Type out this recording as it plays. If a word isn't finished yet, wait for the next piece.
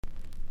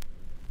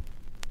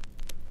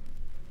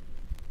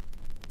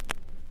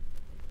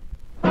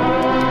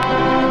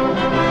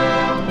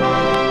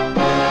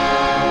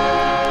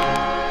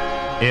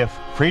If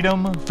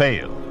Freedom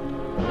Failed.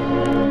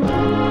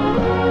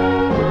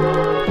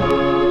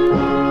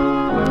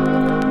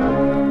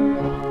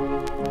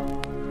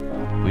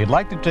 We'd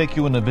like to take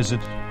you on a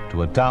visit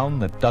to a town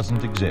that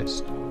doesn't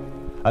exist.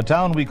 A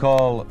town we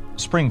call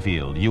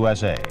Springfield,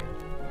 USA.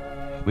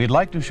 We'd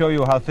like to show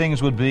you how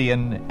things would be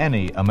in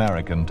any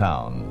American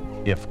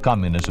town if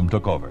communism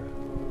took over.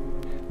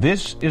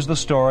 This is the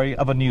story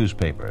of a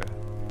newspaper.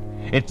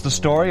 It's the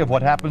story of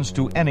what happens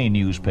to any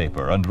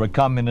newspaper under a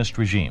communist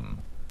regime.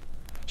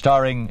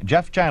 Starring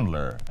Jeff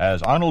Chandler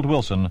as Arnold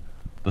Wilson,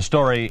 the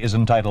story is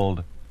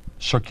entitled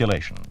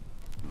Circulation.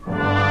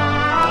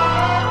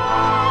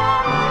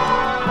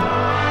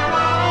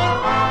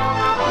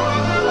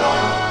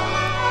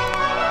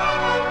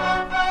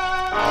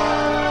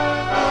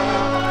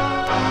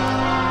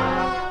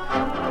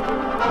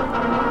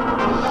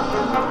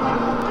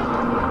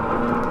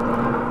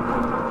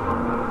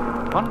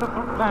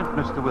 Wonderful plant,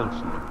 Mr.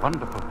 Wilson.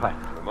 Wonderful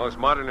plant. The most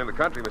modern in the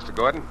country, Mr.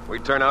 Gordon. We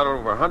turn out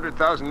over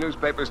 100,000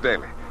 newspapers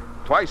daily.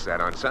 Twice that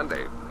on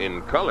Sunday,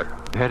 in color.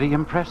 Very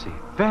impressive.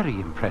 Very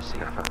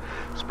impressive.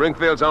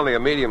 Springfield's only a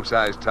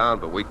medium-sized town,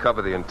 but we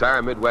cover the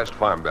entire Midwest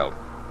Farm Belt.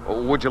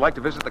 Would you like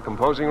to visit the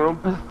composing room?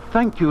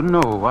 Thank you,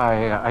 no.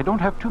 I don't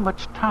have too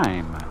much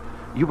time.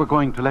 You were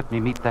going to let me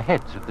meet the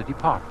heads of the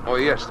department. Oh,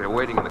 yes, they're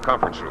waiting in the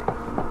conference room.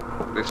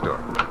 This door.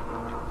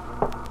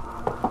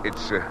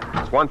 It's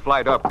one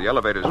flight up. The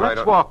elevator's right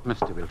up. Let's walk,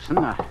 Mr. Wilson.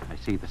 I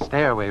see the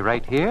stairway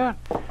right here.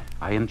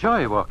 I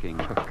enjoy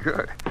walking.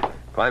 Good.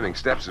 Climbing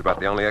steps is about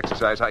the only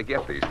exercise I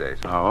get these days.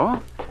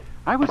 Oh?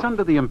 I was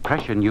under the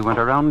impression you went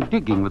around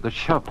digging with a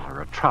shovel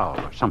or a trowel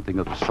or something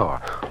of the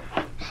sort.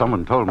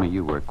 Someone told me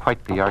you were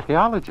quite the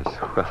archaeologist.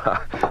 Well,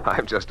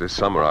 I'm just a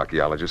summer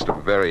archaeologist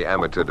of very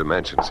amateur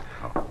dimensions.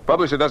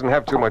 Publisher doesn't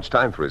have too much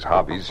time for his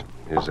hobbies.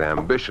 His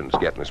ambitions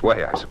get in his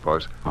way, I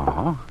suppose.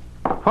 Oh?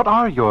 What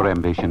are your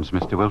ambitions,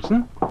 Mr.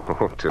 Wilson?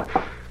 Oh,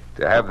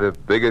 to have the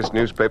biggest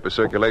newspaper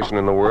circulation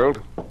in the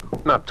world?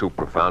 Not too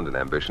profound an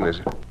ambition, is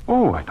it?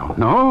 Oh, I don't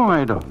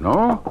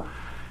know.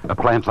 A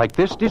plant like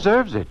this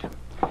deserves it.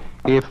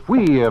 If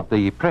we of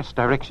the Press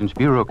Directions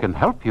Bureau can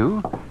help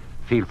you,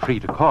 feel free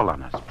to call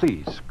on us.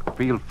 Please,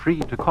 feel free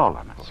to call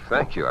on us.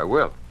 Thank you, I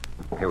will.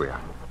 Here we are.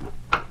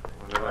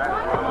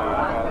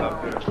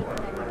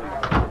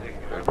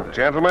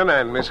 Gentlemen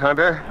and Miss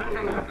Hunter,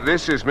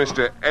 this is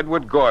Mr.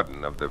 Edward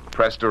Gordon of the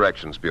Press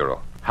Directions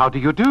Bureau. How do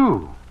you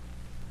do?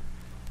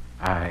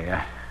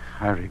 I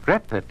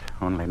regret that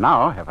only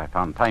now have I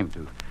found time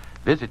to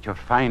visit your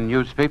fine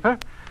newspaper.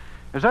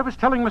 As I was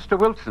telling Mr.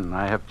 Wilson,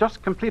 I have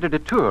just completed a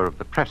tour of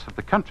the press of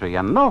the country,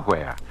 and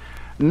nowhere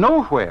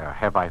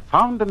have I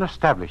found an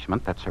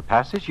establishment that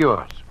surpasses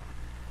yours.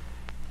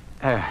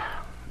 That's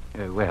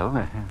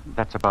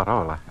about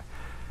all.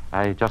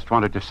 I just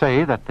wanted to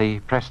say that the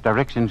Press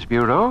Directions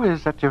Bureau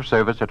is at your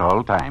service at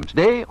all times,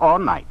 day or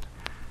night,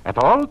 at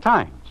all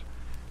times.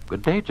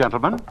 Good day,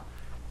 gentlemen.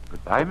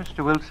 Goodbye,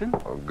 Mr. Wilson.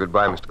 Oh,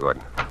 goodbye, Mr.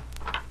 Gordon.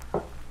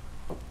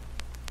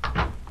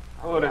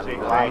 What is he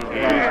like?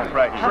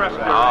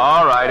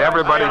 All right,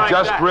 everybody,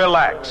 just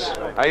relax.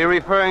 Are you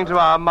referring to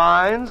our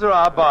minds or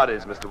our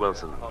bodies, Mr.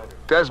 Wilson?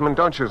 Desmond,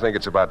 don't you think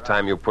it's about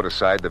time you put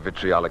aside the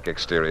vitriolic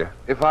exterior?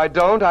 If I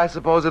don't, I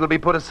suppose it'll be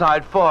put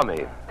aside for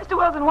me. Mr.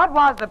 Wilson, what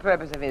was the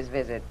purpose of his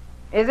visit?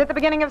 Is it the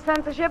beginning of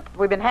censorship? Have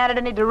we been handed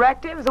any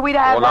directives? Are we to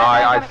have... Well,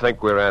 I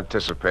think we're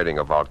anticipating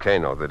a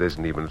volcano that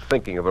isn't even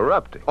thinking of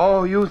erupting.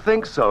 Oh, you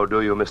think so,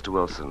 do you, Mr.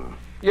 Wilson?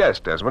 Yes,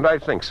 Desmond, I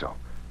think so.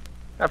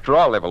 After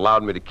all, they've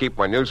allowed me to keep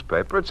my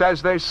newspaper. It's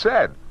as they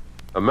said.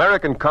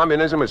 American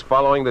communism is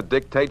following the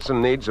dictates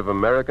and needs of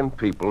American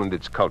people and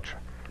its culture.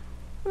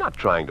 They're not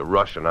trying to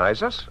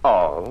Russianize us.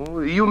 Oh,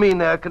 you mean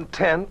they're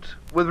content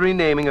with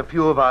renaming a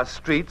few of our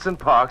streets and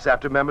parks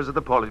after members of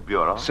the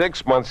Politburo?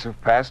 6 months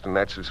have passed, and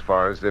that's as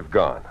far as they've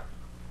gone.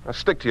 Now,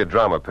 stick to your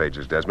drama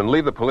pages, Desmond.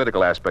 Leave the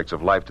political aspects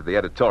of life to the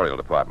editorial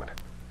department.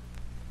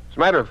 As a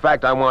matter of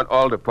fact, I want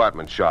all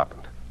departments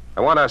sharpened.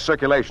 I want our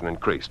circulation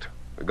increased.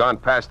 We've gone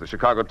past the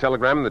Chicago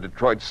Telegram and the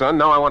Detroit Sun.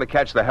 Now I want to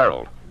catch the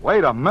Herald.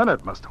 Wait a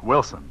minute, Mr.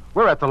 Wilson.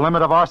 We're at the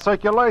limit of our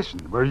circulation.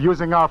 We're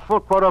using our full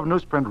quota of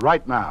newsprint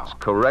right now.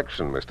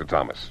 Correction, Mr.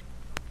 Thomas.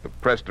 The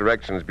Press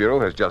Directions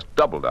Bureau has just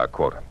doubled our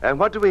quota. And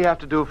what do we have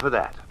to do for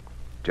that?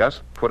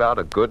 Just put out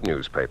a good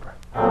newspaper.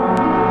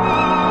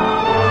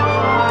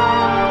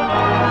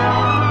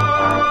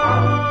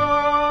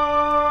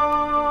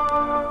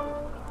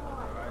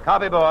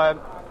 Copy, boy.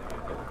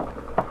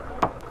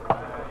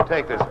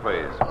 Take this,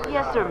 please.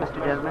 Yes, sir,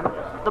 Mr. Desmond.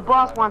 The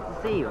boss wants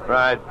to see you.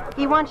 Right.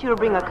 He wants you to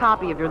bring a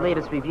copy of your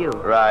latest review.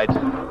 Right.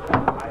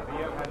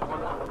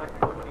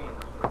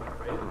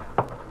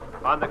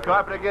 On the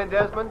carpet again,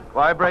 Desmond?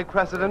 Why break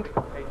precedent?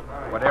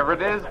 Whatever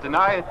it is,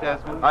 deny it,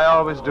 Desmond. I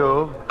always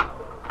do.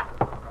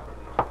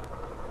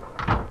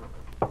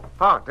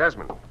 Oh,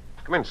 Desmond.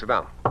 Come in, sit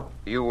down.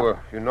 You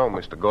know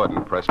Mr.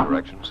 Gordon, Press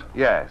Directions?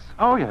 Yes.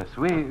 Oh, yes,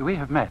 we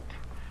have met.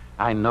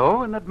 I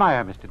know and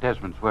admire Mr.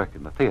 Desmond's work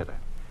in the theater.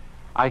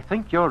 I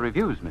think your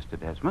reviews, Mr.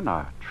 Desmond,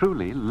 are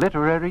truly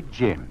literary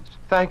gems.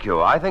 Thank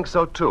you. I think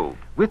so, too.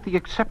 With the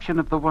exception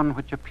of the one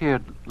which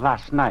appeared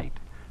last night,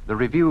 The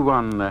review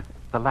on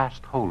The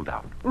Last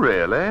Holdout.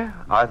 Really?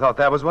 I thought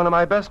that was one of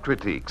my best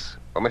critiques.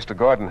 Well, Mr.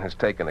 Gordon has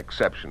taken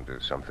exception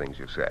to some things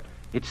you said.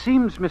 It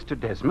seems, Mr.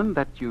 Desmond,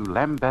 that you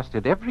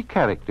lambasted every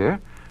character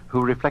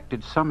who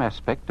reflected some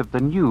aspect of the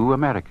new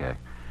America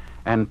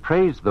and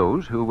praised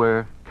those who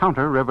were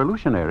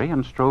counter-revolutionary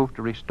and strove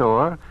to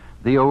restore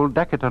the old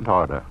decadent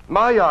order.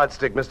 My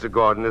yardstick, Mr.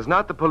 Gordon, is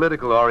not the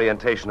political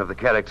orientation of the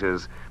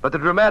characters, but the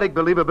dramatic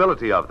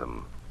believability of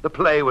them. The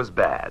play was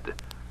bad.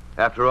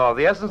 After all,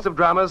 the essence of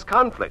drama is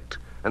conflict,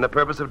 and the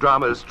purpose of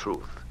drama is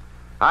truth.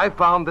 I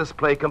found this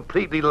play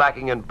completely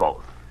lacking in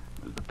both.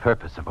 The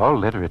purpose of all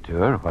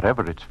literature,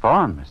 whatever its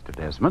form, Mr.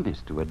 Desmond,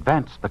 is to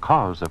advance the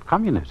cause of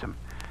communism.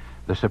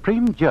 The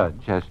supreme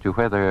judge as to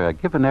whether a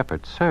given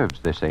effort serves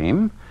this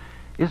aim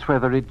is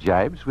whether it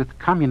jibes with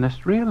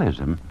communist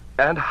realism.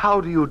 And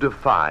how do you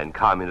define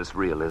communist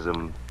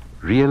realism?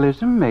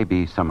 Realism may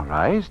be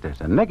summarized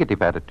as a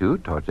negative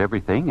attitude towards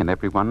everything and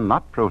everyone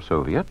not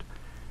pro-Soviet,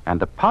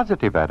 and a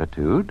positive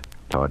attitude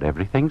toward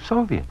everything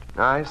Soviet.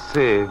 I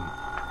see.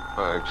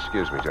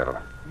 Excuse me,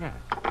 gentlemen. Yes.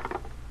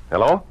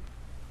 Hello?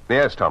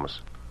 Yes,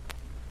 Thomas.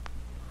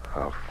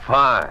 Oh,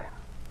 fine.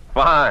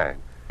 Fine.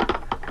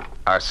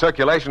 Our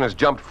circulation has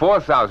jumped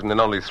 4,000 in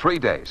only 3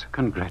 days.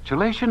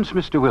 Congratulations,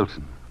 Mr.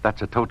 Wilson.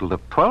 That's a total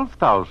of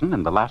 12,000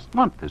 in the last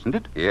month, isn't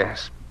it?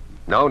 Yes.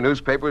 No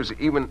newspapers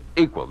even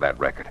equal that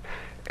record.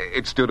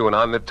 It's due to an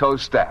on-the-toe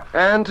staff.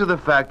 And to the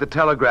fact the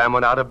Telegram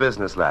went out of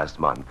business last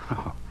month.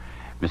 Oh,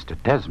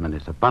 Mr. Desmond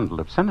is a bundle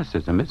of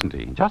cynicism, isn't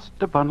he? Just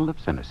a bundle of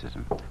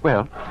cynicism.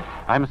 Well,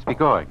 I must be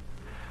going.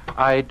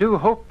 I do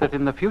hope that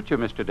in the future,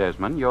 Mr.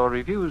 Desmond, your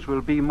reviews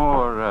will be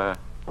more,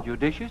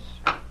 judicious.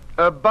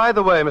 By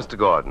the way, Mr.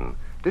 Gordon,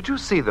 did you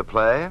see the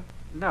play?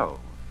 No.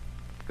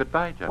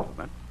 Goodbye,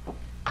 gentlemen.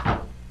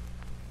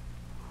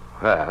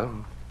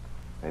 Well,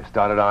 they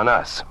started on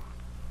us.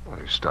 Well,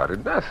 they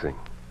started nothing.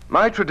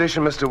 My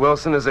tradition, Mr.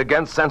 Wilson, is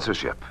against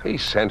censorship. He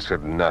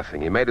censored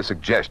nothing. He made a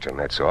suggestion,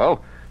 that's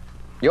all.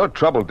 Your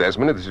trouble,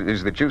 Desmond,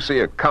 is that you see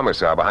a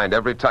commissar behind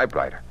every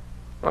typewriter.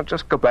 Well,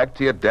 just go back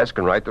to your desk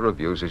and write the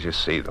reviews as you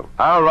see them.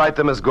 I'll write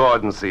them as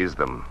Gordon sees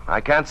them.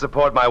 I can't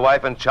support my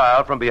wife and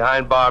child from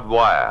behind barbed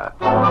wire.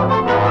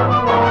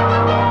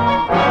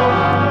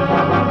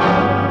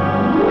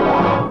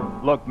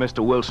 Look, Mr.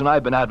 Wilson,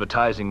 I've been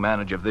advertising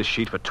manager of this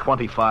sheet for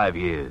 25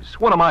 years.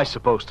 What am I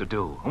supposed to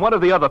do? And what are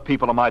the other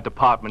people in my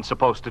department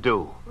supposed to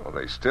do? Well,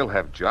 they still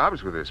have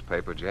jobs with this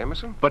paper,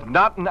 Jameson. But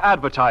not in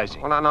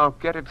advertising. Well, now,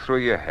 get it through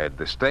your head.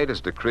 The state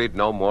has decreed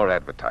no more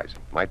advertising.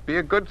 Might be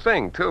a good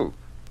thing, too.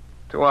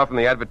 Too often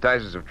the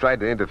advertisers have tried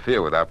to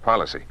interfere with our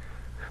policy.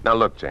 Now,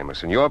 look,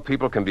 Jameson, your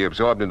people can be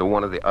absorbed into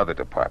one of the other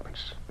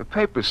departments. The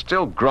paper's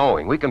still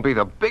growing. We can be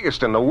the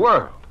biggest in the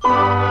world.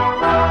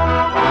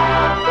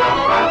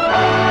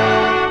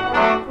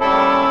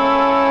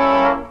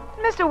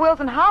 Mr.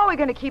 Wilson, how are we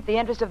going to keep the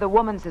interest of the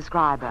woman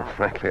subscriber?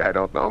 Frankly, I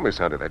don't know, Miss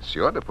Hunter. That's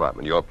your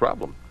department, your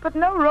problem. But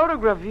no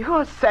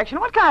rotogravure section.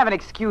 What kind of an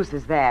excuse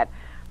is that?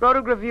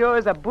 Rotogravure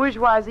is a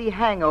bourgeoisie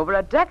hangover,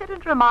 a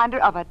decadent reminder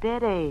of a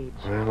dead age.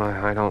 Well,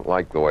 I don't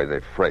like the way they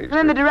phrased And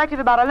then it. the directive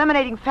about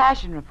eliminating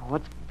fashion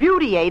reports.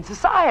 Beauty aid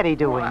society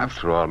doing. Well,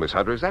 after all, Miss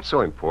Hunter, is that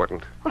so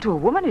important? Well, to a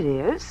woman it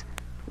is.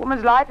 A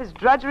woman's life is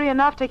drudgery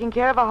enough, taking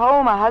care of a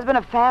home, a husband,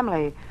 a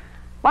family.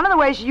 One of the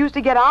ways she used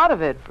to get out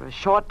of it, for a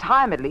short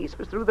time at least,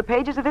 was through the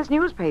pages of this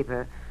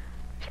newspaper.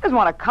 She doesn't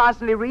want to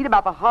constantly read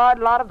about the hard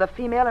lot of the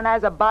female in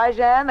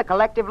Azerbaijan, the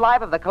collective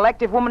life of the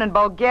collective woman in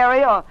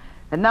Bulgaria, or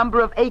the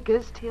number of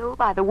acres tilled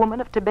by the woman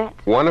of Tibet.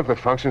 One of the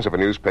functions of a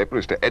newspaper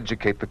is to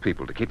educate the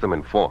people, to keep them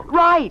informed.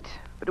 Right.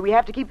 But do we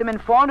have to keep them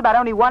informed about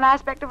only one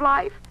aspect of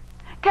life?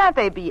 Can't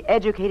they be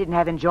educated and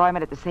have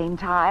enjoyment at the same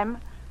time?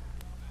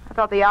 I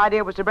thought the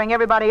idea was to bring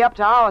everybody up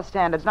to our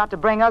standards, not to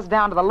bring us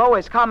down to the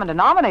lowest common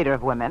denominator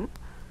of women.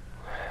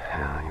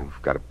 Yeah,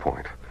 you've got a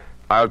point.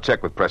 I'll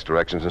check with press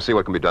directions and see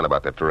what can be done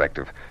about that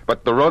directive.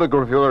 But the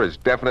rotogravure is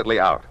definitely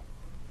out.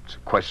 It's a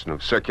question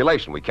of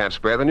circulation. We can't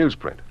spare the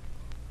newsprint.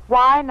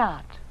 Why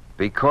not?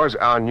 Because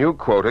our new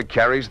quota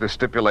carries the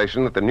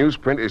stipulation that the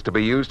newsprint is to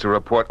be used to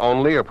report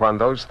only upon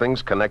those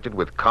things connected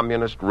with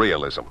communist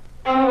realism.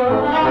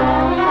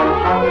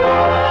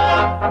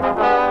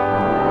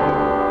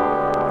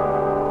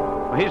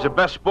 Well, he's the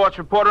best sports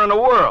reporter in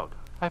the world.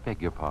 I beg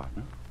your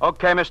pardon.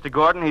 Okay, Mr.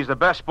 Gordon, he's the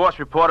best sports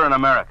reporter in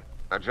America.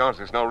 Now, Jones,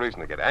 there's no reason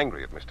to get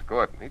angry at Mr.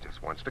 Gordon. He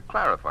just wants to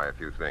clarify a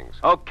few things.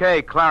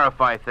 Okay,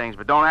 clarify things,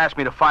 but don't ask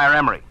me to fire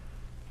Emery.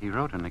 He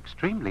wrote an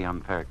extremely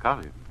unfair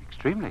column.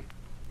 Extremely.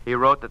 He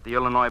wrote that the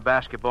Illinois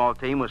basketball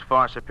team was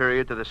far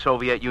superior to the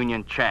Soviet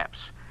Union champs.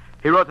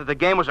 He wrote that the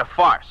game was a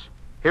farce.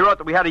 He wrote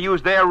that we had to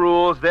use their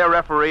rules, their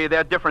referee,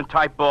 their different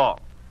type ball.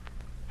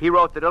 He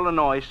wrote that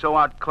Illinois so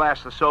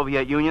outclassed the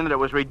Soviet Union that it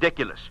was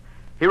ridiculous.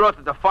 He wrote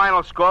that the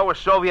final score was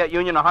Soviet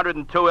Union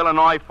 102,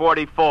 Illinois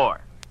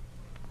 44.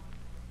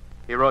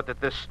 He wrote that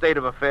this state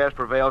of affairs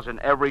prevails in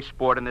every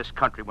sport in this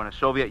country when a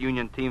Soviet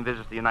Union team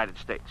visits the United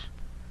States.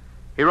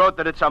 He wrote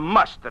that it's a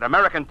must that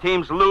American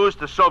teams lose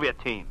to Soviet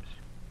teams.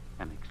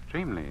 An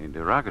extremely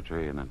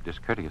derogatory and a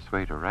discourteous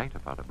way to write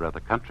about a brother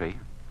country.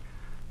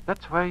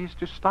 That's why he's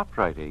to stop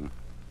writing.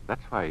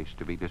 That's why he's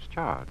to be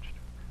discharged.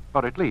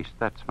 Or at least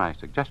that's my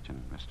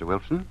suggestion, Mr.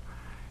 Wilson.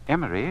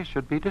 Emery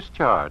should be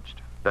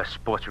discharged. Best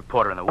sports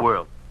reporter in the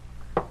world.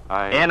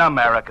 In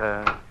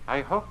America.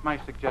 I hope my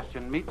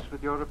suggestion meets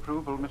with your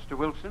approval, Mr.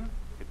 Wilson.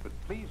 It would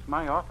please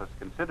my office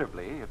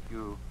considerably if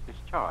you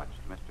discharged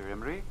Mr.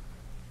 Emery.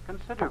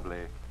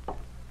 Considerably.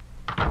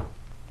 Well,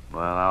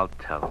 I'll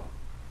tell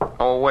him.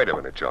 Oh, wait a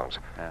minute, Jones.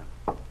 Yeah.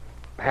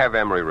 Have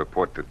Emery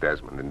report to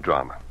Desmond in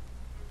drama.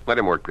 Let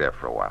him work there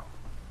for a while.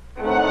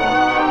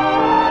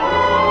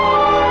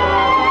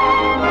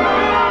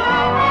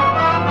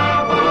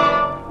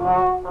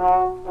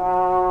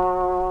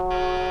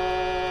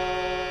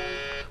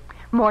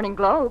 Morning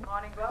Globe.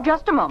 Morning Globe.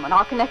 Just a moment.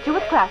 I'll connect you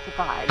with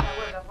classified.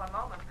 Just one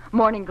moment.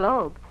 Morning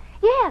Globe.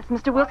 Yes,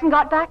 Mr. Wilson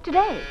got back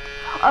today.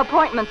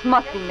 Appointments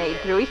must be made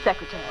through his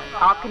secretary.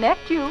 I'll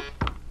connect you.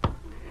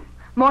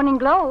 Morning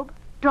Globe.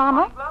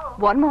 Drama? Morning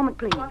Globe. One moment,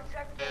 please. All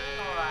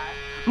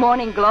right.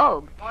 Morning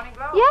Globe. Morning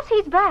Globe. Yes,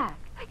 he's back.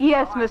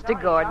 Yes, Mr.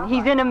 Gordon.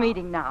 He's in a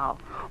meeting now.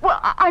 Well,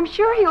 I'm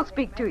sure he'll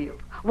speak to you.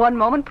 One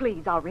moment,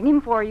 please. I'll ring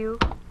him for you.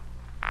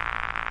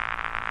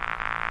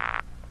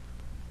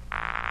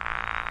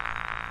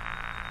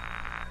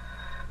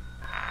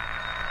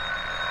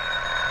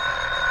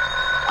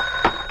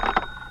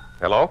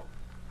 Hello?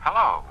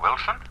 Hello,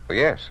 Wilson. Oh,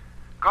 yes.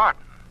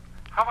 Gordon,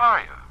 how are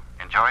you?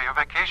 Enjoy your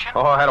vacation?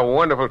 Oh, I had a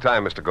wonderful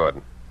time, Mr.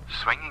 Gordon.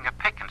 Swinging a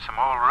pick in some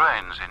old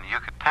ruins in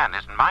Yucatan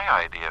isn't my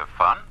idea of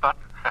fun, but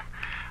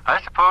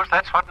I suppose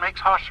that's what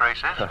makes horse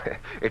races.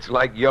 It's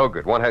like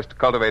yogurt. One has to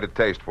cultivate a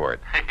taste for it.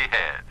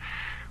 Yeah.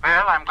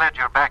 Well, I'm glad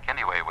you're back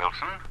anyway,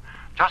 Wilson.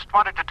 Just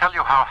wanted to tell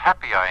you how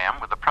happy I am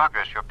with the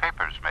progress your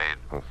paper's made.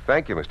 Well,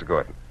 thank you, Mr.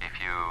 Gordon. If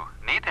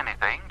you need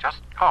anything,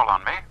 just call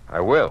on me. I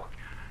will.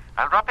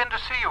 I'll drop in to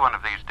see you one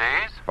of these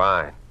days.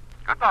 Fine.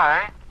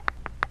 Goodbye.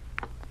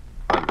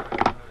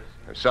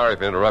 I'm sorry for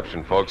the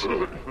interruption, folks.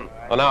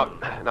 Well, now,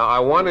 I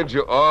wanted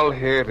you all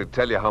here to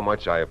tell you how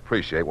much I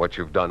appreciate what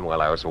you've done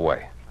while I was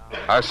away.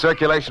 Our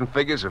circulation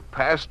figures have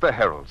passed the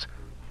Herald's.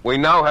 We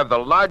now have the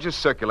largest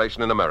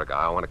circulation in America.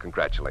 I want to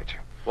congratulate you.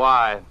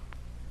 Why?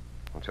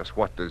 Well, just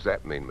what does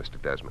that mean,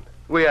 Mr. Desmond?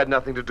 We had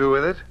nothing to do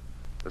with it.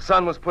 The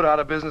Sun was put out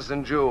of business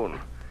in June.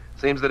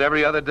 Seems that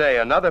every other day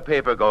another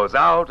paper goes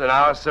out and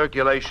our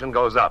circulation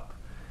goes up.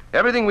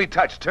 Everything we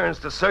touch turns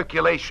to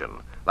circulation,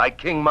 like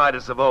King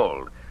Midas of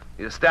old.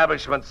 The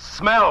establishment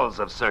smells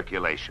of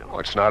circulation. Oh,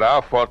 it's not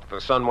our fault that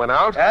the sun went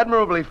out.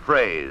 Admirably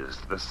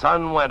phrased. The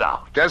sun went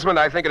out. Desmond,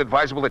 I think it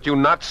advisable that you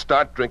not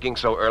start drinking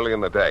so early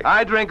in the day.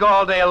 I drink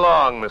all day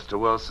long, Mr.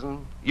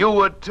 Wilson. You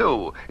would,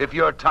 too, if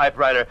your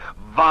typewriter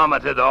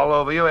vomited all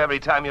over you every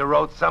time you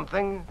wrote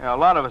something. Yeah, a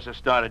lot of us have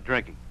started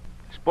drinking.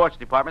 The sports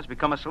department's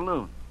become a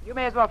saloon. You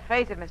may as well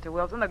face it, Mr.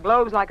 Wilson. The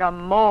Globe's like a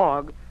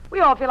morgue. We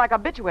all feel like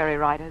obituary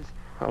writers.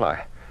 Well,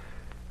 I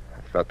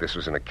thought this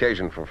was an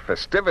occasion for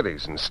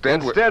festivities.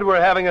 Instead,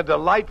 we're having a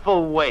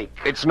delightful wake.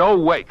 It's no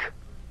wake.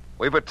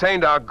 We've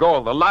attained our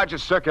goal, the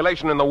largest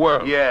circulation in the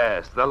world.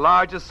 Yes, the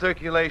largest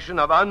circulation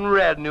of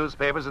unread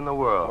newspapers in the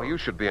world. Well, you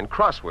should be in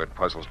crossword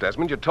puzzles,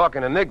 Desmond. You're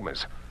talking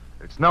enigmas.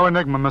 It's no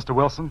enigma, Mr.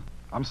 Wilson.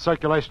 I'm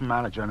circulation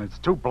manager, and it's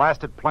too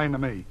blasted plain to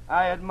me.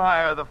 I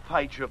admire the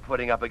fight you're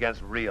putting up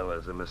against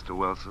realism, Mr.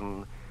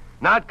 Wilson.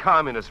 Not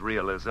communist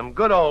realism,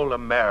 good old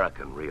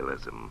American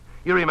realism.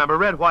 You remember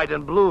red, white,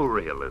 and blue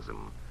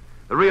realism.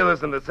 The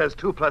realism that says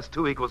 2 +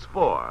 2 =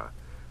 4.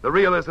 The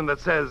realism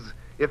that says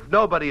if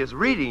nobody is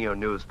reading your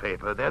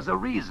newspaper, there's a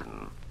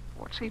reason.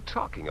 What's he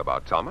talking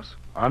about, Thomas?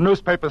 Our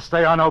newspapers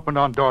stay unopened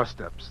on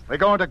doorsteps. They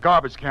go into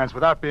garbage cans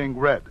without being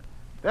read.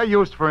 They're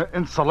used for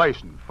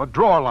insulation, for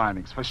drawer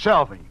linings, for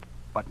shelving.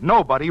 But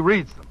nobody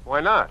reads them. Why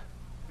not?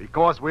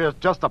 Because we're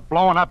just a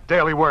blown-up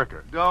daily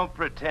worker. Don't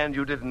pretend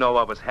you didn't know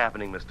what was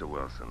happening, Mr.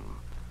 Wilson.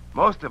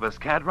 Most of us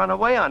can't run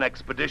away on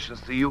expeditions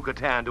to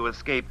Yucatan to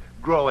escape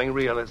growing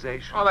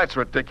realization. Oh, that's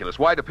ridiculous.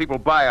 Why do people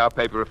buy our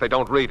paper if they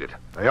don't read it?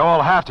 They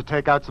all have to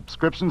take out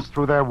subscriptions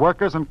through their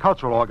workers and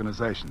cultural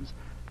organizations.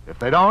 If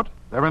they don't,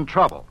 they're in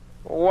trouble.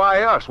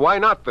 Why us? Why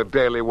not the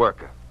Daily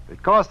Worker?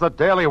 Because the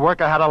Daily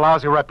Worker had a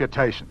lousy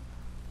reputation.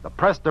 The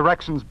Press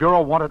Directions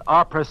Bureau wanted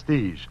our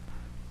prestige.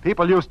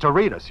 People used to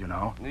read us, you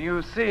know.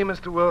 You see,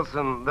 Mr.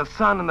 Wilson, the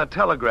Sun and the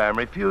Telegram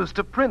refused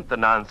to print the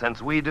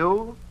nonsense we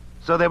do,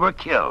 so they were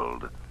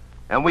killed.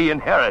 And we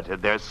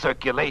inherited their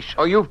circulation.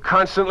 Oh, you've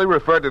constantly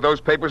referred to those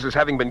papers as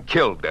having been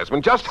killed,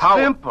 Desmond. Just how...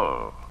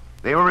 Simple.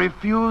 They were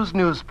refused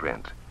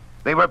newsprint.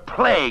 They were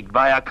plagued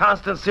by a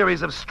constant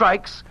series of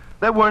strikes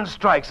that weren't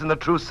strikes in the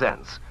true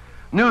sense.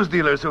 News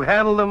dealers who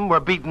handled them were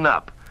beaten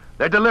up.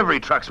 Their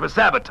delivery trucks were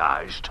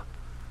sabotaged.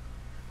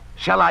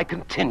 Shall I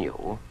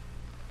continue?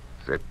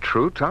 Is that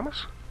true,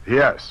 Thomas?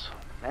 Yes.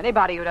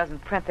 Anybody who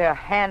doesn't print their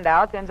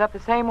handouts ends up the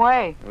same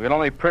way. We can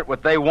only print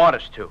what they want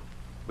us to.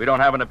 We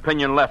don't have an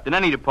opinion left in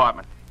any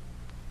department.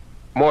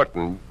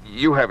 Morton,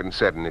 you haven't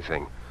said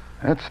anything.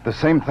 That's the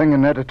same thing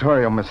in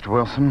editorial, Mr.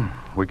 Wilson.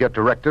 We get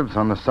directives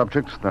on the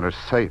subjects that are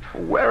safe.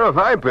 Where have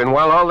I been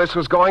while all this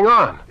was going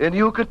on? In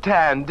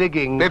Yucatan,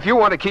 digging... If you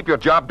want to keep your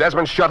job,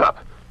 Desmond, shut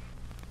up.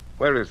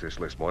 Where is this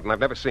list, Morton? I've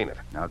never seen it.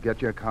 Now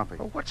get your copy.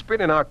 Well, what's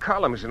been in our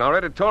columns, in our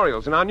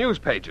editorials, in our news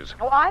pages?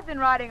 Oh, I've been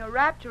writing a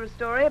rapturous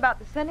story about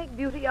the scenic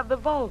beauty of the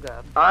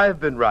Volga.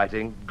 I've been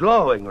writing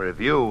glowing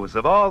reviews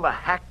of all the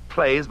hack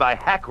plays by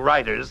hack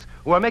writers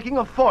who are making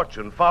a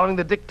fortune following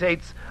the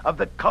dictates of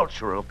the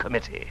Cultural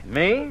Committee.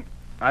 Me?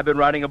 I've been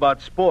writing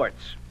about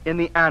sports in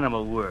the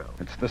animal world.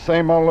 It's the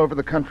same all over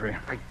the country.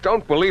 I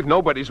don't believe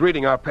nobody's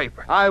reading our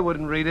paper. I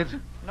wouldn't read it.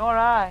 Nor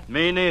I.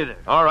 Me neither.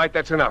 All right,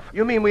 that's enough.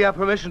 You mean we have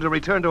permission to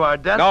return to our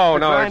desks? No, to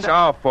grind it's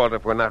our fault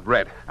if we're not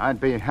read.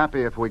 I'd be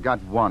happy if we got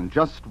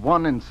just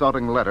one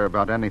insulting letter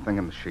about anything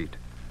in the sheet.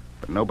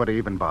 But nobody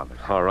even bothers.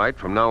 All right,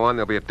 from now on,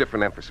 there'll be a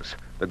different emphasis.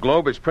 The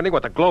Globe is printing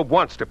what the Globe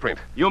wants to print.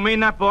 You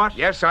mean that, boss?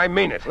 Yes, I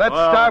mean it. Let's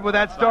start with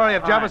that story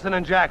of Jefferson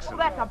and Jackson.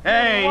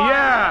 Hey,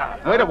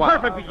 yeah. Wait a while.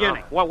 Perfect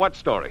beginning. What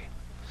story?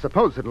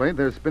 Supposedly,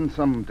 there's been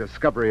some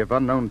discovery of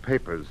unknown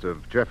papers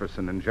of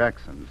Jefferson and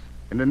Jackson's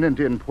in an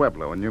Indian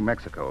pueblo in New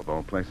Mexico, of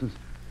all places.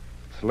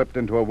 Slipped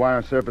into a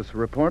wire service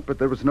report, but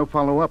there was no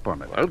follow-up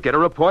on it. Well, get a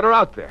reporter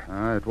out there.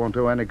 It won't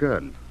do any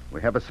good. We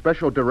have a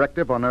special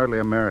directive on early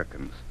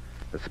Americans,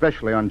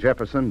 especially on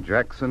Jefferson,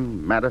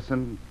 Jackson,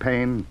 Madison,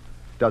 Paine,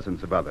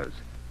 dozens of others.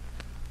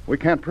 We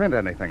can't print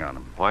anything on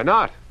them. Why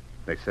not?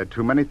 They said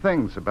too many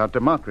things about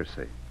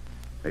democracy.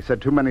 They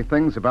said too many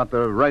things about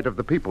the right of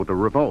the people to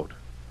revolt.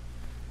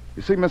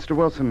 You see, Mr.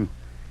 Wilson,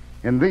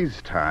 in these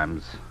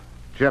times,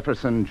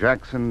 Jefferson,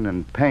 Jackson,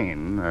 and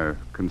Paine are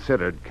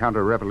considered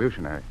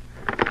counter-revolutionary.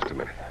 Just a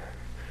minute.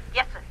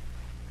 Yes, sir.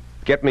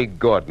 Get me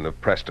Gordon of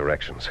Press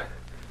Directions.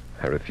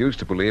 I refuse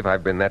to believe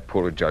I've been that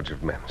poor a judge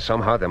of men.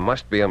 Somehow there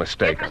must be a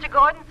mistake. Yes, Mr.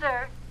 Gordon,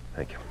 sir.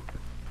 Thank you.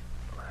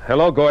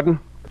 Hello, Gordon.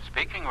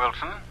 Speaking,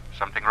 Wilson.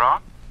 Something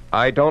wrong?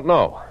 I don't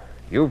know.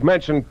 You've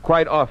mentioned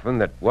quite often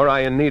that were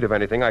I in need of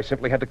anything, I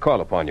simply had to call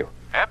upon you.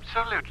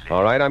 Absolutely.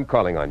 All right, I'm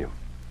calling on you.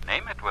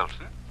 Name it,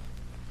 Wilson.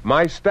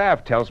 My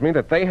staff tells me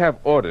that they have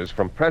orders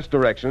from Press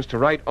Directions to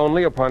write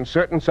only upon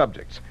certain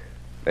subjects.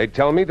 They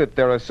tell me that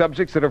there are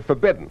subjects that are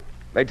forbidden.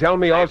 They tell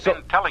me also...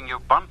 I've been telling you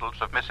bundles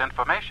of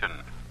misinformation.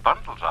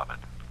 Bundles of it.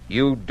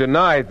 You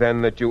deny,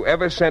 then, that you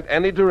ever sent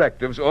any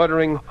directives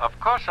ordering... Of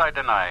course I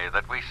deny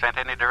that we sent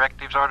any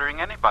directives ordering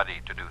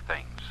anybody to do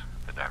things.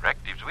 The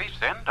directives we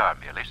send are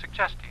merely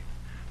suggestive.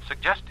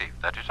 Suggestive,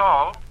 that is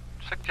all.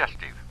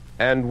 Suggestive.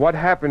 And what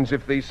happens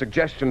if these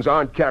suggestions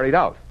aren't carried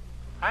out?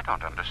 I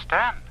don't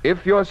understand.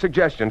 If your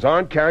suggestions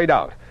aren't carried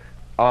out,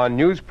 are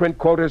newsprint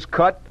quotas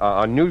cut?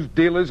 Are news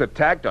dealers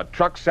attacked? Are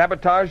trucks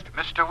sabotaged?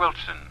 Mr.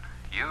 Wilson,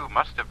 you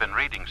must have been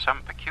reading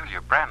some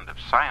peculiar brand of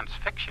science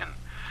fiction.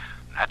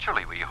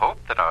 Naturally, we hope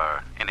that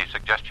any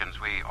suggestions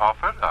we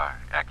offer are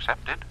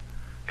accepted.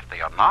 If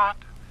they are not,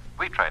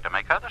 we try to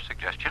make other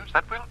suggestions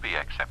that will be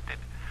accepted.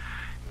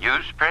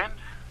 Newsprint,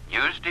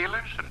 news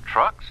dealers, and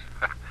trucks.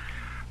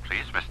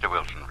 Please, Mr.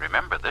 Wilson,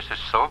 remember, this is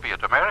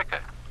Soviet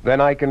America. Then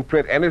I can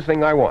print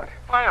anything I want.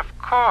 Why, of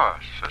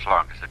course, as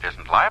long as it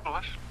isn't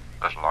libelous.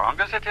 As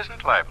long as it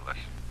isn't libelous.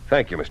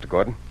 Thank you, Mr.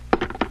 Gordon.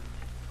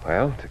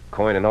 Well, to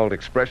coin an old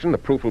expression, the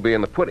proof will be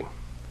in the pudding.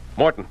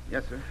 Morton.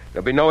 Yes, sir.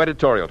 There'll be no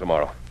editorial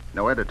tomorrow.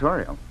 No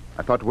editorial?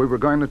 I thought we were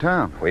going to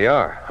town. We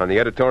are. On the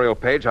editorial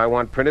page, I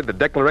want printed the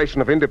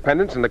Declaration of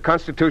Independence and the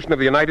Constitution of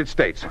the United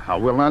States. How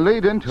will I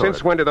lead into it?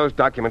 Since when do those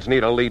documents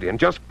need a lead-in?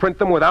 Just print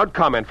them without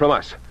comment from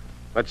us.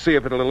 Let's see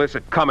if it'll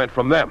elicit comment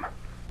from them.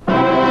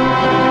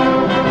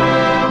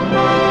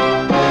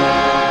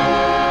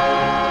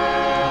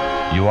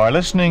 You are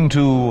listening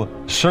to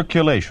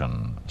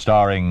Circulation,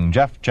 starring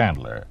Jeff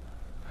Chandler.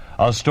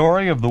 A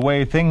story of the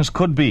way things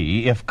could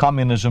be if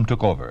communism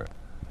took over.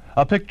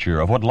 A picture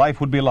of what life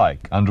would be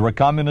like under a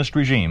communist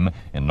regime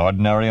in an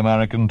ordinary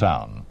American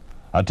town.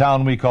 A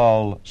town we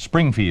call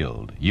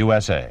Springfield,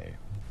 USA.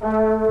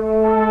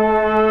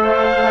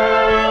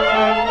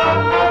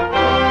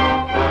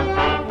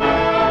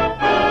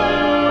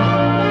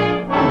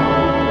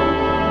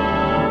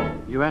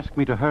 You asked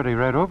me to hurry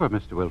right over,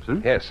 Mr.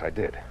 Wilson. Yes, I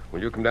did.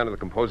 Will you come down to the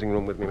composing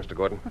room with me, Mr.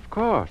 Gordon? Of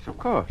course, of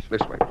course.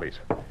 This way, please.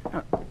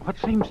 What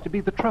seems to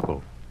be the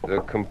trouble?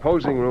 The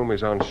composing room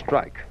is on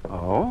strike.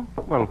 Oh?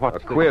 Well,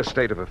 what's A queer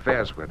state of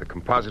affairs where the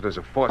compositors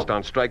are forced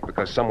on strike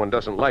because someone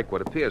doesn't like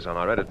what appears on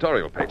our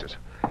editorial pages.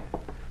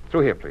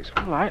 Through here, please.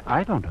 Well,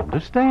 I don't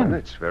understand. Well,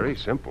 it's very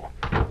simple.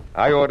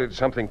 I ordered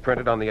something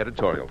printed on the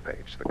editorial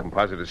page. The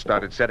compositors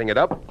started setting it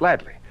up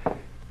gladly.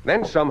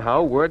 Then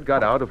somehow word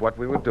got out of what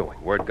we were doing.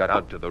 Word got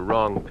out to the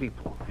wrong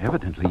people.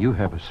 Evidently you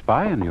have a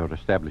spy in your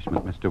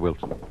establishment, Mr.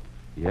 Wilson.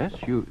 Yes,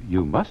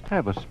 you must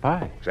have a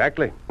spy.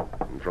 Exactly.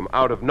 And from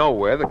out of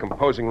nowhere, the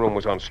composing room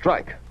was on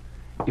strike.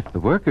 If the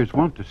workers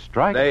want to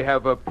strike... They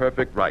have a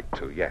perfect right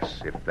to,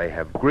 yes. If they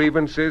have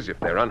grievances, if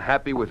they're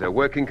unhappy with their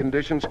working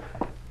conditions.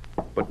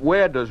 But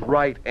where does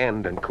right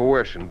end and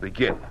coercion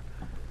begin?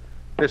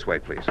 This way,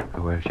 please.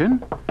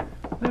 Coercion?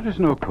 There is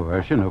no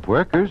coercion of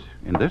workers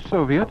in this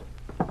Soviet.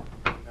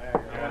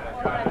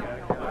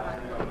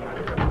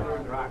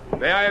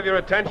 May I have your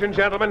attention,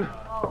 gentlemen?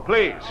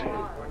 Please.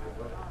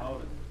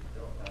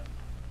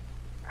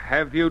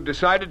 Have you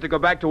decided to go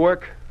back to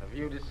work? Have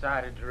you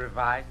decided to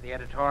revise the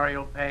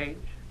editorial page?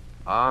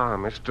 Ah,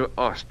 Mr.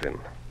 Austin.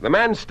 The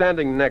man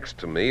standing next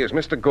to me is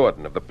Mr.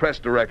 Gordon of the Press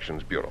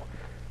Directions Bureau.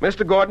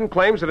 Mr. Gordon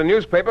claims that a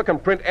newspaper can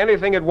print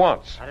anything it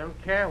wants. I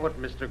don't care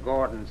what Mr.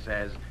 Gordon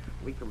says.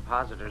 We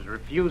compositors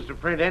refuse to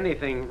print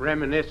anything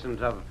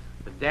reminiscent of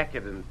the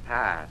decadent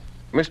past.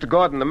 Mr.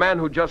 Gordon, the man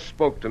who just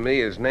spoke to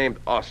me is named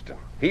Austin.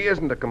 He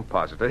isn't a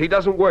compositor. He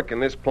doesn't work in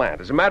this plant.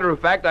 As a matter of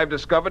fact, I've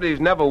discovered he's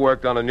never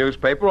worked on a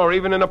newspaper or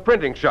even in a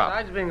printing shop.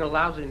 Besides being a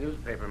lousy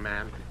newspaper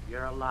man,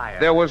 you're a liar.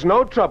 There was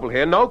no trouble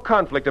here, no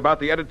conflict about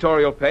the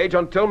editorial page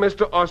until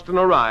Mr. Austin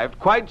arrived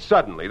quite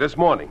suddenly this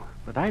morning.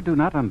 But I do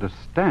not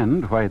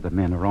understand why the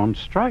men are on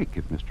strike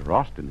if Mr.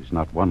 Austin is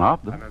not one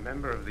of them. I'm a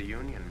member of the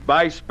union.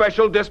 By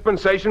special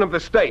dispensation of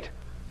the state.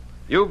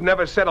 You've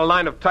never set a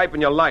line of type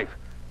in your life.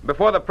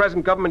 Before the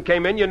present government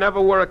came in, you never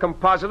were a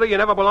compositor. You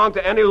never belonged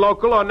to any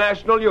local or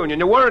national union.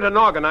 You weren't an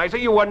organizer.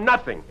 You were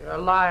nothing. You're a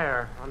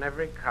liar on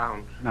every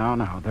count.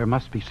 Now, there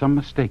must be some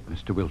mistake,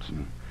 Mr.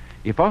 Wilson.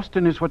 If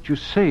Austin is what you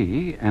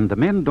say, and the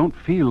men don't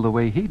feel the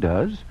way he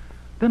does,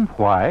 then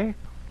why?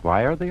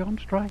 Why are they on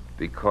strike?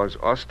 Because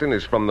Austin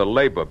is from the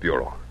Labor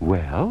Bureau.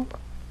 Well?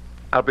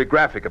 I'll be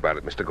graphic about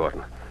it, Mr.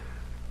 Gordon.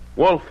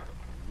 Wolf.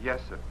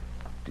 Yes, sir.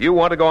 Do you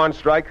want to go on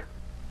strike?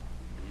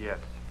 Yes.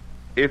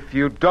 If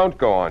you don't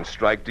go on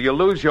strike, do you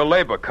lose your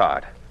labor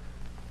card?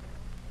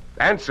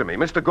 Answer me.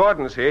 Mr.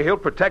 Gordon's here. He'll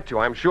protect you,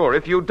 I'm sure.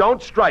 If you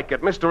don't strike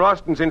at Mr.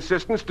 Austin's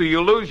insistence, do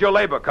you lose your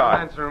labor card?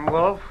 Don't answer him,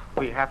 Wolf.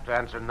 We have to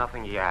answer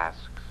nothing he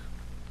asks.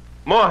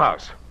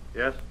 Morehouse.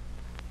 Yes?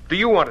 Do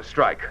you want to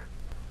strike?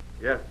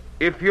 Yes.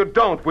 If you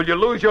don't, will you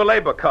lose your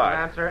labor card?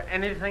 Don't answer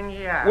anything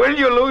he asks. Will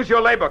you lose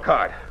your labor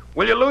card?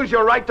 Will you lose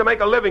your right to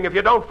make a living if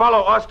you don't follow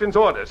Austin's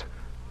orders?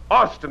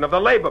 Austin of the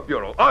Labor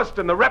Bureau.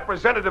 Austin, the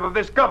representative of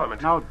this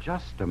government. Now,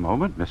 just a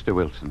moment, Mr.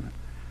 Wilson.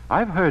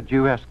 I've heard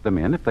you ask the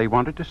men if they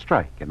wanted to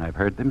strike, and I've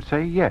heard them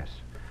say yes.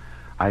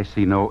 I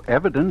see no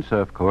evidence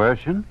of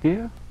coercion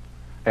here.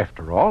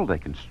 After all, they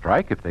can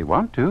strike if they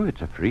want to.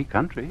 It's a free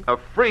country. A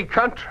free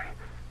country?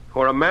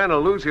 Where a man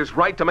will lose his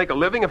right to make a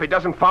living if he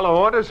doesn't follow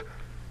orders?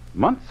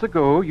 Months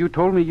ago, you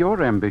told me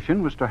your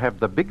ambition was to have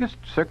the biggest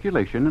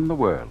circulation in the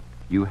world.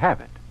 You have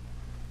it.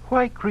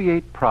 Why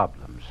create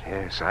problems?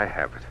 Yes, I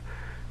have it.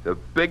 The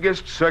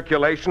biggest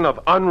circulation of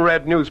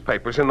unread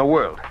newspapers in the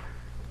world.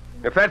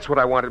 If that's what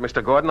I wanted,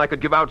 Mr. Gordon, I could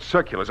give out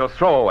circulars or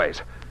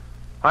throwaways.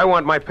 I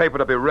want my paper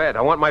to be read.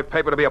 I want my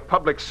paper to be a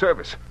public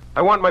service.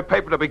 I want my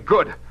paper to be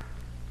good.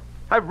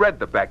 I've read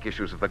the back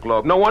issues of the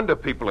Globe. No wonder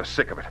people are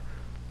sick of it.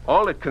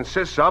 All it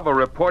consists of are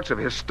reports of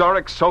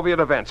historic Soviet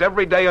events,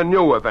 every day a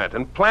new event,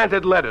 and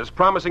planted letters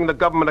promising the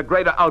government a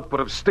greater output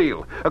of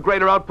steel, a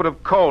greater output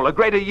of coal, a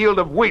greater yield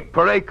of wheat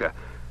per acre,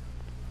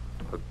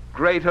 a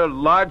greater,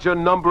 larger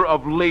number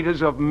of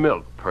liters of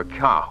milk per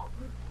cow.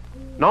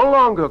 No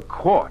longer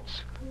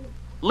quarts.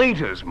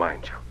 Liters,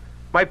 mind you.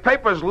 My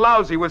paper's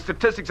lousy with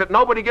statistics that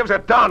nobody gives a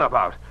darn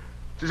about.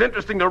 It's as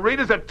interesting to read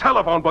as a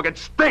telephone book. It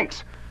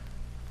stinks.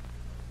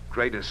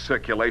 Greatest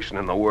circulation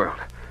in the world.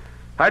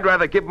 I'd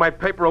rather give my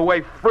paper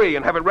away free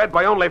and have it read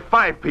by only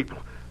 5 people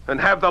than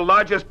have the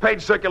largest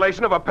page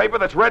circulation of a paper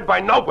that's read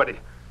by nobody.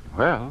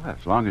 Well,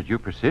 as long as you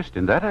persist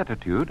in that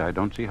attitude, I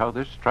don't see how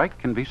this strike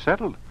can be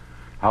settled.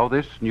 How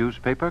this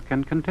newspaper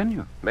can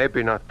continue.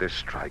 Maybe not this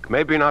strike.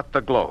 Maybe not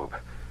the Globe.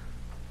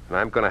 And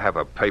I'm going to have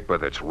a paper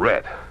that's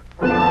read.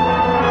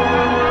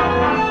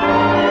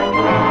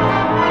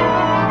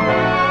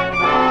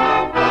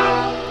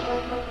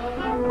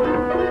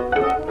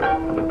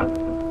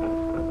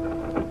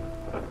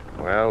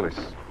 Well, this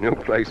new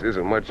place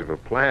isn't much of a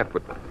plant,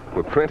 but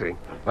we're printing.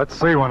 Let's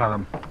see one of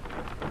them.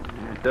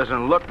 It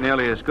doesn't look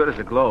nearly as good as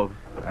the Globe.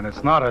 And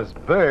it's not as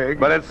big.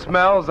 But it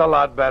smells a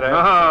lot better.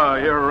 Oh,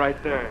 you're right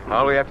there.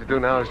 All we have to do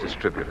now is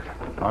distribute it.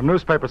 Our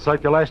newspaper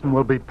circulation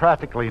will be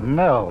practically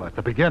nil at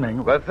the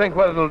beginning. But think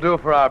what it'll do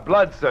for our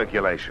blood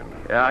circulation.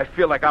 Yeah, I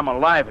feel like I'm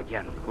alive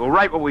again. We'll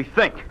write what we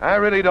think. I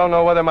really don't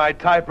know whether my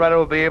typewriter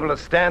will be able to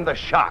stand the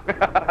shock.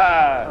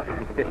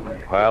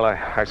 Well,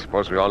 I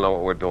suppose we all know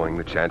what we're doing,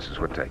 the chances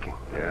we're taking.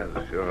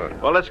 Yeah, sure.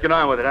 Well, let's get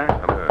on with it, huh?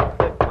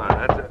 Come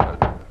on, that's it.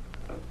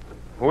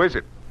 Who is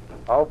it?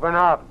 Open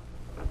up.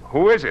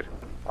 Who is it?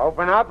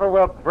 Open up or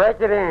we'll break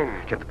it in.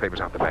 Get the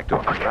papers out the back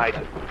door. Right.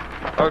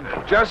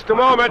 Just a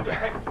moment.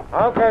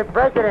 Okay,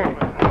 break it in.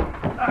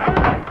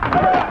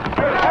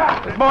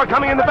 There's more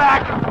coming in the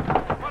back.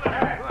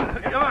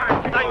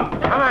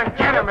 Come on,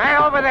 get him. Hey,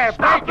 over there.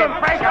 Break it.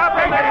 Break up.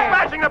 Break it in.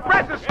 Smashing the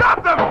presses.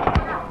 Stop them!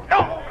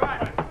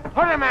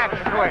 Put a match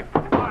to it.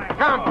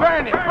 Come,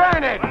 burn it.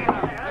 Burn it.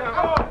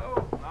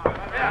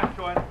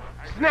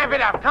 Snap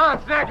it up. Come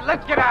on, snap it.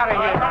 Let's get out of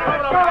here.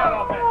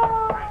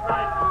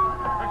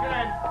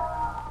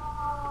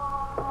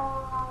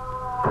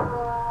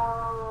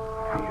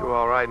 You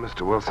all right,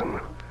 Mr. Wilson?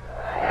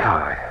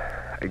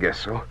 Yeah, I guess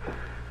so.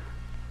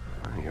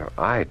 Your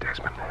eye,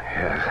 Desmond.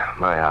 Yes,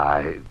 my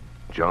eye.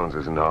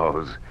 Jones's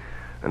nose.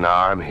 An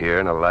arm here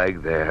and a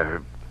leg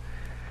there.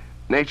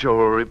 Nature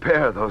will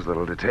repair those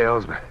little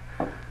details, but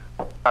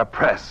our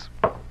press.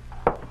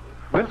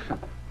 Wilson,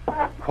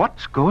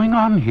 what's going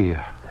on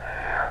here?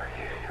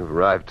 You've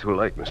arrived too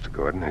late, Mr.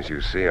 Gordon. As you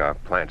see, our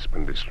plant's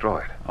been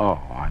destroyed.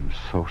 Oh, I'm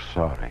so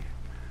sorry.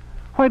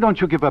 Why don't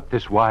you give up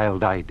this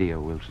wild idea,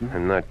 Wilson?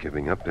 I'm not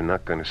giving up. They're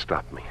not going to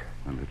stop me.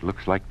 Well, it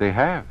looks like they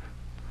have.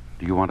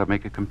 Do you want to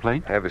make a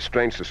complaint? I have a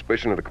strange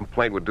suspicion that a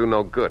complaint would do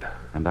no good.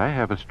 And I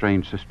have a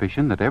strange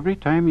suspicion that every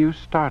time you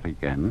start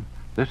again,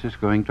 this is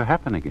going to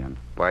happen again.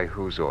 By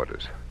whose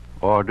orders?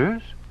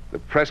 Orders? The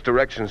Press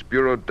Directions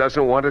Bureau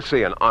doesn't want to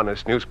see an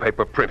honest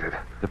newspaper printed.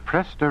 The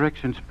Press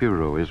Directions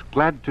Bureau is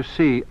glad to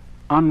see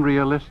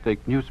unrealistic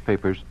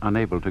newspapers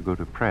unable to go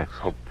to press.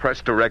 Oh, press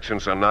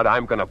directions or not,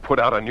 I'm going to put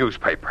out a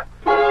newspaper.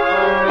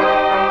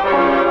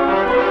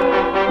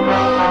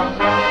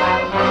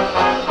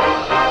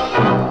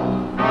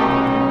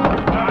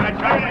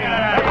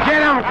 Get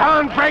them,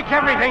 come on, break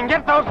everything.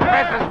 Get those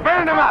presses,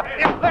 burn them up.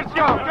 Let's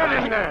go,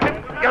 get in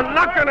there. You're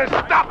not going to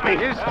stop me.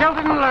 You still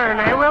didn't learn,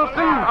 eh,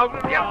 Wilson?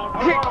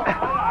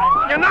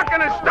 You're not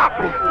going to stop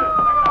me.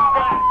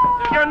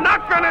 You're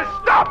not going to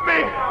stop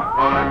me.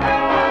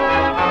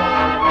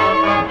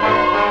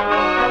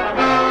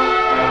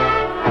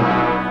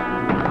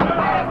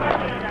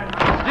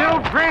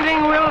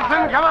 Printing,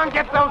 Wilson. Come on,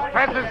 get those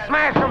presses.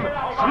 Smash them.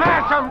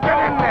 Smash them. Get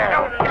in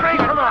there. Break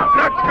them up.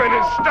 Not going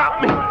to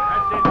stop me.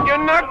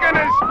 You're not going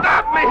to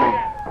stop me.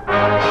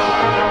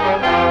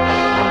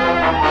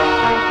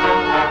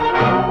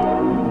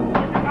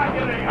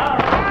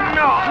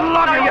 No,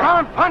 look him. Come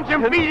on, punch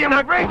him, beat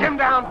him, break him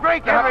down.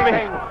 Break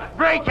everything.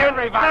 Break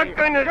everybody. Not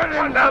going to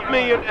stop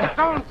me.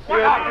 Don't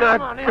You're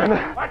not going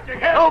to... Watch your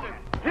head. Oh.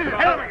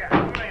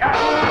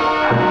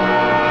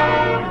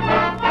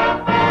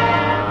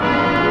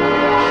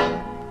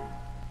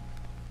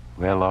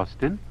 Well,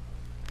 Austin,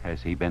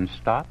 has he been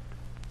stopped?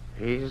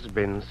 He's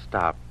been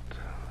stopped,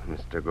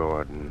 Mr.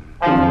 Gordon.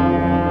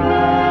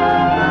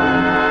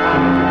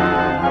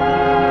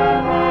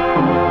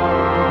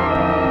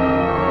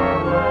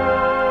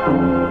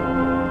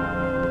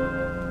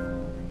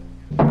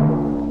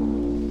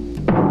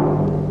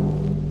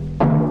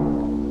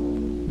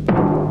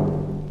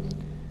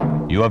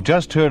 You have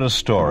just heard a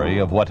story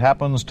of what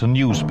happens to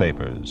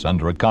newspapers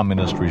under a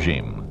communist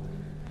regime.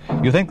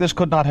 You think this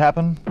could not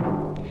happen?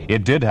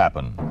 It did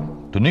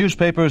happen to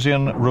newspapers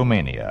in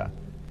Romania.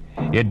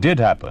 It did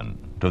happen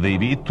to the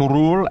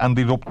Viitorul and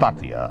the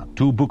Dreptatea,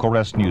 two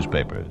Bucharest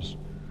newspapers.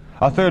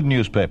 A third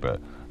newspaper,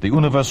 the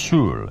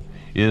Universul,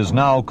 is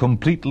now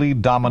completely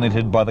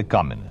dominated by the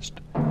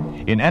communist.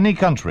 In any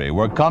country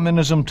where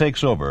communism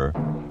takes over,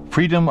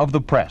 freedom of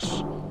the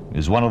press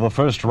is one of the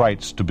first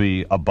rights to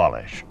be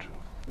abolished.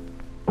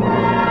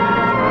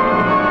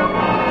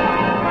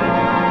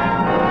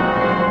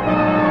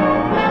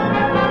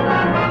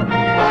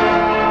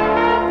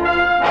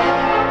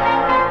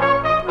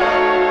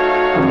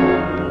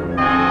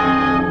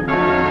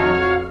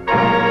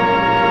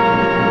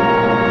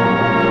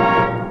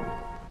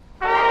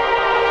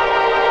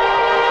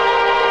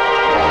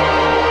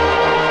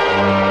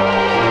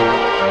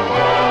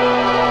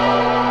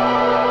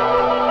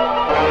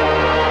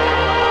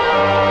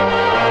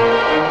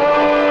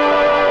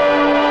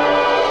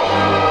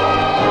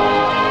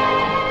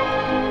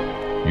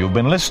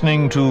 You've been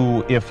listening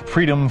to If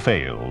Freedom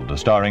Failed,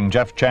 starring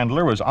Jeff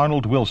Chandler as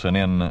Arnold Wilson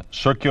in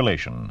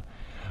Circulation.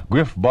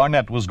 Griff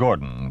Barnett was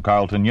Gordon,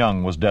 Carlton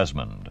Young was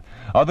Desmond.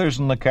 Others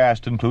in the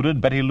cast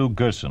included Betty Lou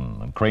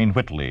Gerson, Crane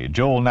Whitley,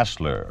 Joel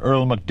Nestler,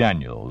 Earl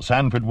McDaniel,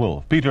 Sanford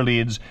Wolfe, Peter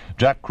Leeds,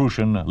 Jack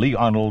Crucian, Lee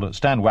Arnold,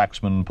 Stan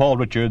Waxman, Paul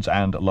Richards,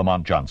 and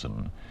Lamont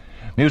Johnson.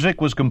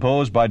 Music was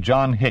composed by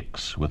John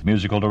Hicks, with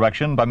musical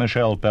direction by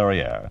Michel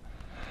Perrier.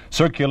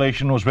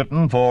 Circulation was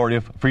written for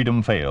If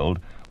Freedom Failed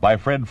by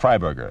Fred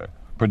Freiberger,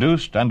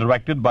 produced and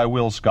directed by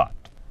Will Scott.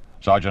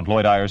 Sergeant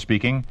Lloyd Eyre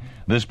speaking.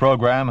 This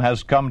program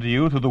has come to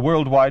you through the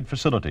worldwide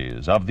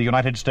facilities of the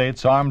United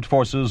States Armed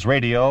Forces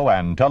Radio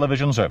and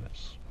Television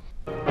Service.